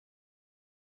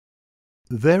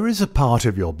There is a part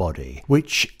of your body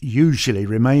which usually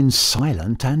remains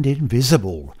silent and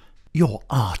invisible: your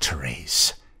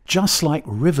arteries. Just like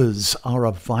rivers are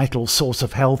a vital source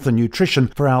of health and nutrition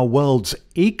for our world's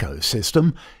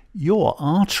ecosystem, your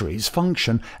arteries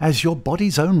function as your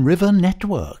body's own river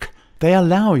network. They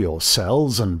allow your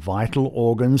cells and vital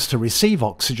organs to receive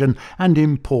oxygen and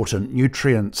important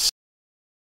nutrients.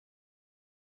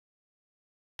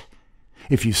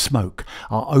 If you smoke,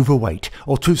 are overweight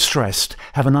or too stressed,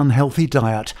 have an unhealthy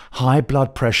diet, high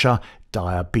blood pressure,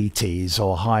 diabetes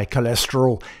or high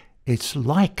cholesterol, it's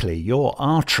likely your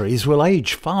arteries will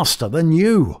age faster than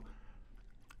you.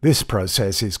 This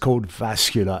process is called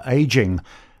vascular aging,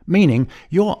 meaning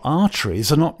your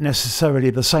arteries are not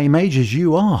necessarily the same age as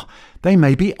you are. They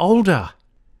may be older.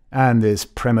 And this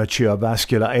premature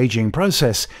vascular aging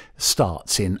process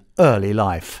starts in early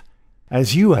life.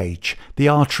 As you age, the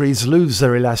arteries lose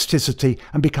their elasticity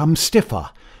and become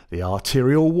stiffer. The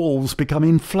arterial walls become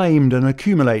inflamed and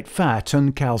accumulate fat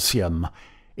and calcium.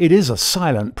 It is a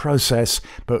silent process,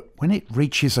 but when it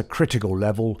reaches a critical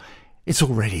level, it's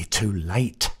already too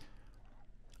late.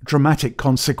 Dramatic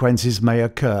consequences may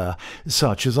occur,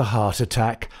 such as a heart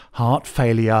attack, heart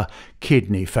failure,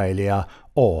 kidney failure,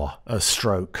 or a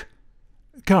stroke.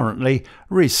 Currently,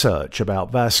 research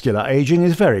about vascular aging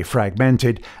is very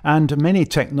fragmented, and many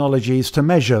technologies to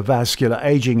measure vascular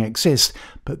aging exist,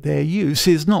 but their use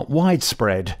is not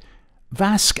widespread.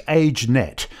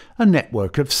 VascAgeNet, a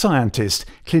network of scientists,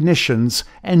 clinicians,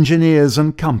 engineers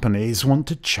and companies, want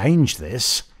to change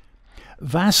this.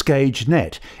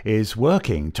 VascAgeNet is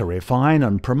working to refine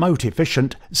and promote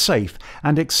efficient, safe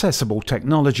and accessible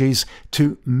technologies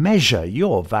to measure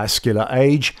your vascular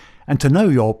age and to know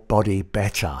your body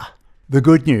better. The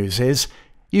good news is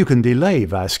you can delay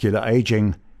vascular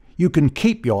aging. You can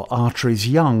keep your arteries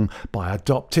young by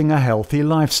adopting a healthy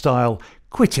lifestyle,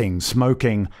 quitting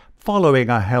smoking, following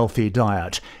a healthy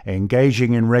diet,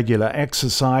 engaging in regular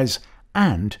exercise,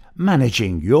 and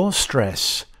managing your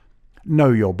stress.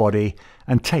 Know your body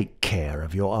and take care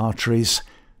of your arteries.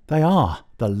 They are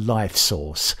the life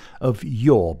source of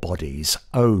your body's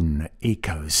own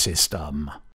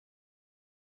ecosystem.